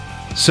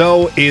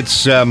So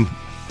it's,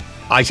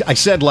 I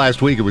said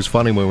last week it was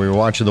funny when we were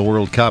watching the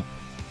World Cup.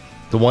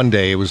 The one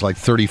day it was like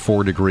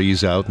 34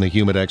 degrees out and the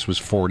Humidex was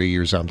 40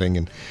 or something.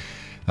 And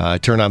I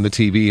turn on the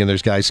TV and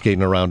there's guys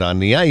skating around on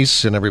the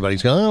ice and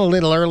everybody's going, oh, a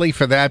little early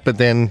for that. But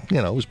then,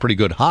 it was pretty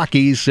good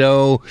hockey.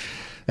 So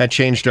that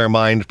changed our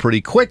mind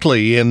pretty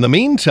quickly. In the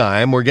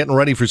meantime, we're getting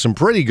ready for some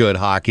pretty good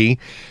hockey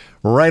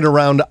right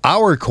around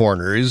our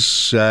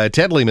corners.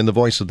 Ted Lehman, the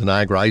voice of the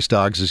Niagara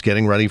IceDogs, is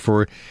getting ready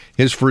for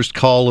his first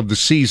call of the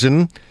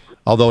season,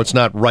 although it's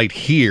not right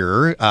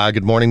here.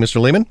 Good morning, Mr.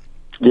 Lehman.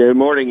 Good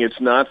morning.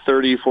 It's not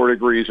 34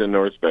 degrees in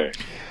North Bay.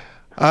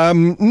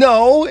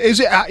 No.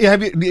 Is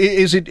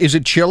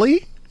it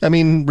chilly? I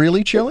mean,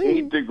 really chilly?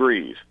 8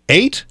 degrees.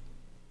 8?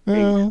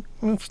 Well,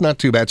 it's not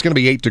too bad. It's going to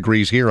be 8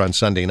 degrees here on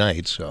Sunday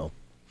night, so.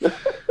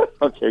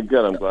 Okay,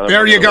 good. I'm glad.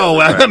 There you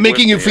go. I'm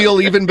making you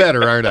feel even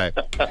better, aren't I?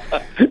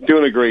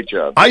 Doing a great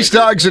job.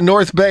 IceDogs in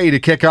North Bay to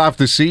kick off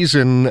the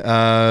season.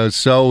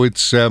 So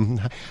it's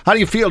how do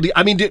you feel?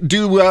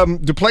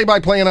 Do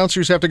play-by-play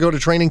announcers have to go to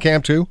training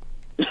camp too?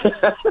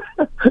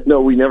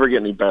 No, we never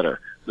get any better.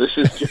 This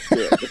is just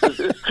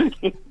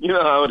it. You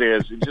know how it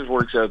is. It just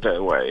works out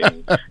that way.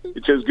 And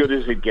it's as good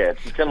as it gets.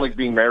 It's kind of like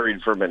being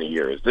married for many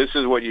years. This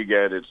is what you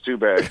get. It's too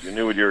bad. You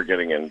knew what you were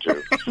getting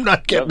into. I'm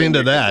not getting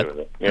into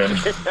that. Yeah.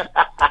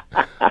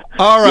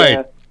 All right.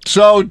 Yeah.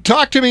 So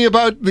talk to me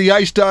about the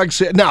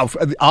IceDogs. Now,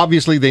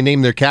 obviously, they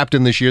named their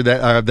captain this year.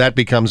 That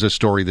becomes a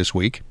story this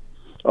week.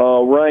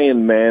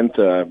 Ryan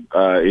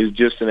Mantha is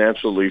just an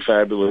absolutely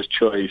fabulous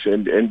choice.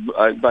 And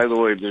by the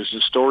way, there's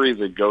a story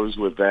that goes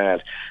with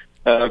that.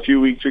 A few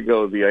weeks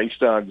ago, the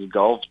IceDogs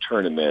golf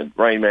tournament,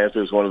 Ryan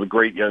Mantha is one of the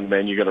great young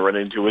men you're going to run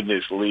into in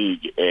this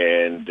league.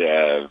 And,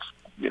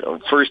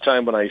 first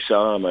time when I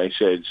saw him, I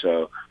said,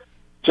 so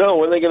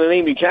when are they going to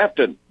name you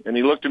captain? And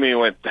he looked at me and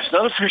went, that's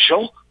not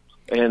official.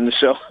 And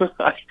so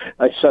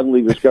I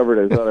suddenly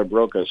discovered I thought I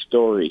broke a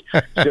story.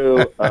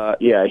 So,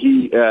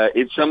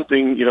 it's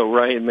something,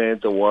 Ryan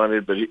Mantha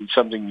wanted, but it's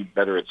something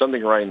better. It's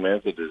something Ryan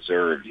Mantha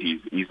deserved.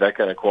 He's that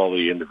kind of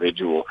quality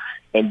individual.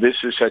 And this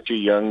is such a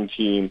young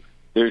team.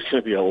 There's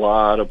going to be a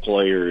lot of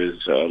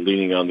players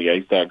leaning on the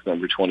IceDogs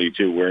number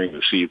 22 wearing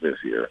the C this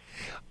year.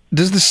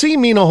 Does the C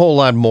mean a whole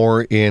lot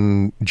more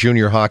in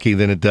junior hockey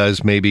than it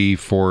does maybe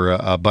for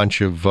a bunch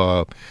of,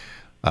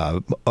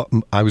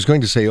 I was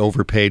going to say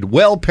overpaid,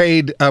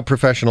 well-paid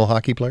professional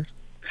hockey players?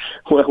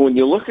 Well, when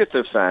you look at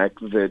the fact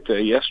that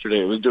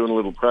yesterday I was doing a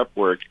little prep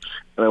work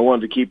and I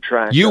wanted to keep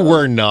track. You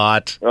were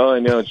not. Oh, I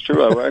know, it's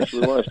true. I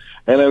actually was.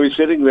 And I was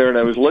sitting there and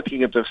I was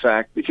looking at the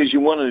fact, because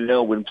you want to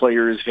know when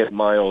players hit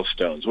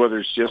milestones, whether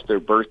it's just their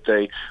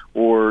birthday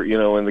or,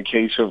 in the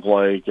case of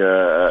like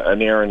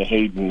an Aaron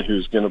Hayden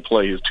who's going to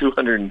play his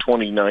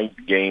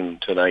 229th game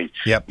tonight.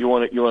 Yep. You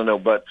want to know.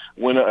 But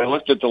when I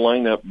looked at the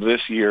lineup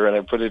this year and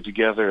I put it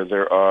together,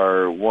 there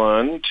are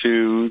 1,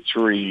 2,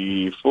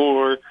 3,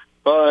 4,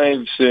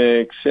 5,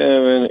 6,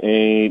 7,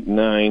 8,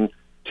 9,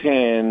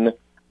 10,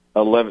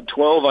 11,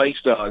 12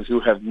 IceDogs who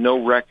have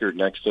no record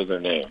next to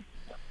their name.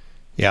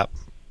 Yep.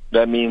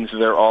 That means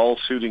they're all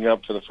suiting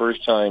up for the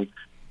first time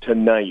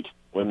tonight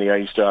when the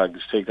IceDogs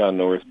take on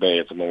North Bay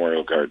at the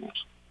Memorial Gardens.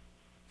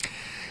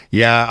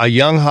 Yeah, a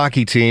young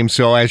hockey team.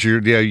 So, as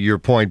your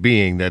point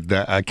being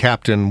that a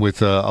captain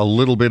with a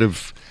little bit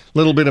of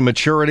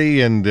maturity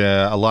and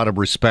a lot of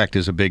respect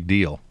is a big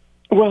deal.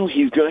 Well,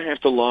 he's going to have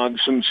to log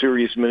some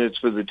serious minutes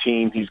for the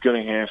team. He's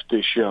going to have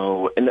to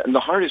show, and the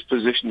hardest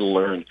position to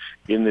learn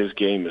in this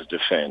game is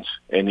defense,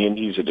 and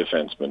he's a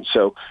defenseman.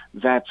 So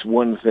that's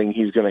one thing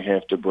he's going to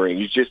have to bring.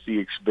 He's just the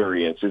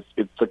experience.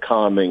 It's the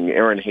calming.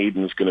 Aaron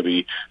Hayden's going to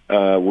be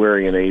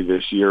wearing an A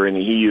this year, and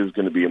he is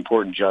going to be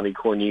important. Johnny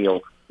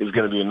Corneal is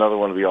going to be another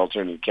one of the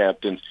alternate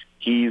captains.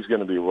 He's going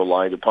to be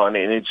relied upon,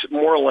 and it's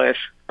more or less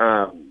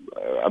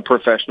a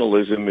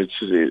professionalism.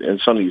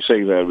 And funny you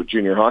say that with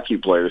junior hockey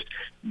players,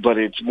 but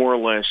it's more or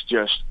less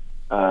just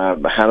how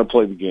to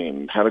play the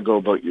game, how to go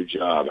about your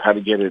job, how to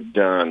get it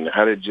done,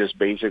 how to just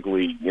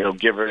basically,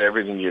 give it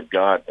everything you've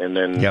got, and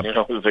then, Yep.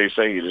 As they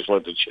say, you just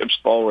let the chips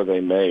fall where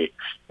they may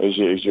as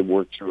you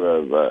work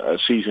through a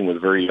season with a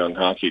very young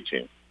hockey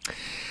team.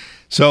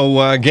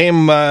 So,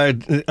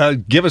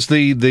 give us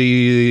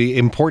the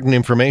important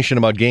information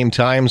about game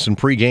times and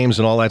pre-games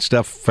and all that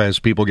stuff as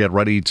people get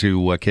ready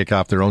to kick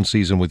off their own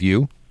season with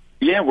you.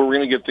 Yeah, we're going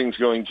to get things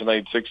going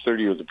tonight,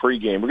 6:30 with the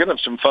pregame. We're going to have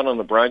some fun on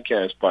the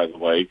broadcast, by the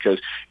way, because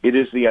it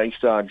is the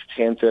IceDogs'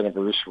 10th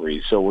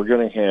anniversary. So we're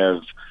going to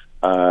have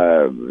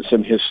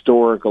some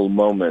historical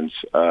moments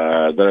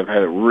that I've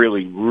had a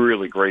really,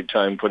 really great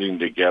time putting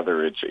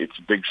together. It's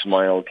a big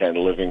smile kind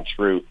of living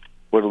through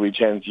what will be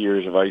 10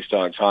 years of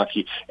IceDogs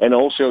hockey. And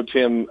also,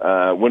 Tim,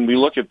 when we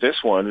look at this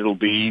one, it'll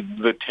be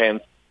the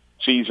 10th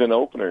season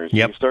openers.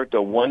 Yep. You start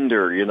to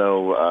wonder,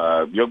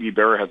 Yogi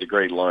Berra had the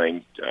great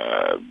line,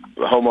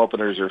 home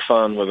openers are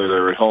fun whether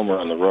they're at home or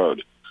on the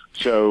road.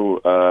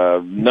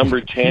 So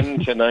number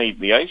 10 tonight,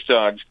 the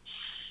IceDogs,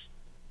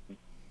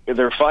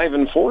 they're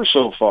 5-4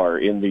 so far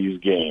in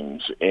these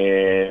games.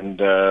 And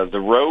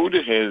the road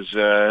has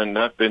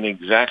not been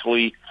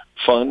exactly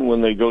fun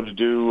when they go to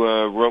do,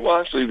 well,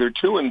 actually, they're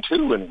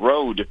 2-2 in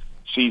road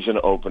season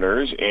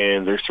openers,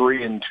 and they're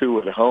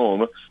 3-2 at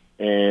home.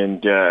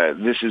 And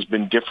this has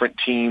been different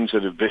teams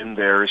that have been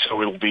there,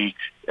 so it'll be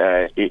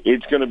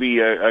it's going to be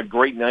a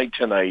great night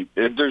tonight.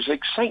 There's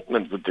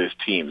excitement with this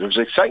team. There was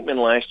excitement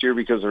last year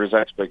because there was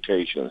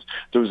expectations.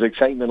 There was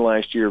excitement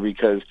last year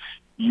because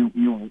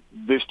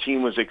this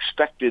team was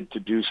expected to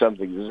do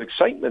something. There's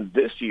excitement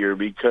this year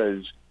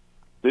because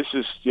this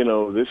is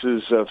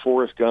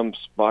Forrest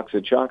Gump's box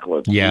of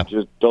chocolates. Yeah.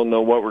 You just don't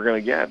know what we're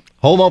going to get.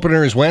 Home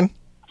opener is when?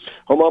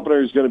 Home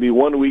opener is going to be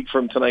 1 week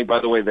from tonight. By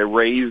the way, they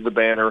raised the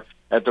banner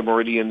at the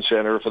Meridian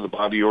Center for the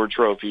Bobby Orr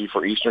Trophy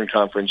for Eastern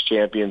Conference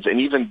champions,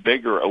 and even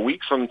bigger, a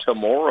week from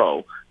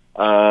tomorrow.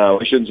 I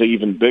shouldn't say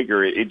even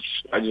bigger.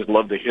 I just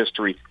love the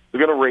history.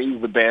 They're going to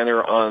raise the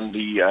banner on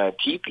the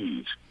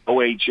Teepees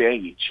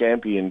OHA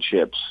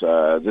championships.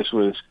 This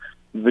was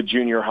the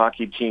junior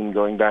hockey team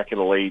going back in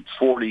the late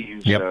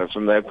 40s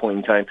from that point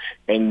in time,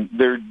 and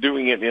they're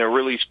doing it in a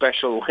really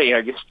special way.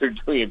 I guess they're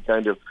doing it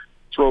kind of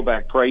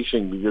throwback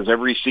pricing because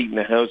every seat in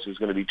the house is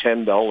going to be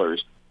 $10,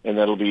 and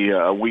that'll be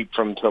a week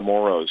from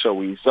tomorrow. So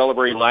we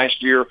celebrate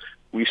last year.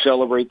 We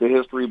celebrate the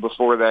history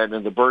before that,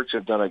 and the Burks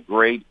have done a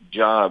great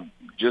job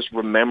just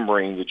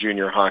remembering the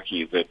junior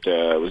hockey that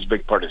was a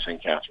big part of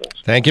St. Catharines.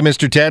 Thank you,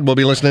 Mr. Ted. We'll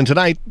be listening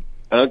tonight.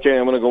 Okay,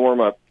 I'm going to go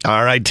warm up.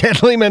 All right,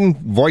 Ted Lehman,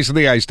 voice of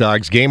the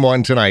IceDogs, Game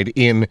 1 tonight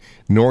in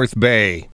North Bay.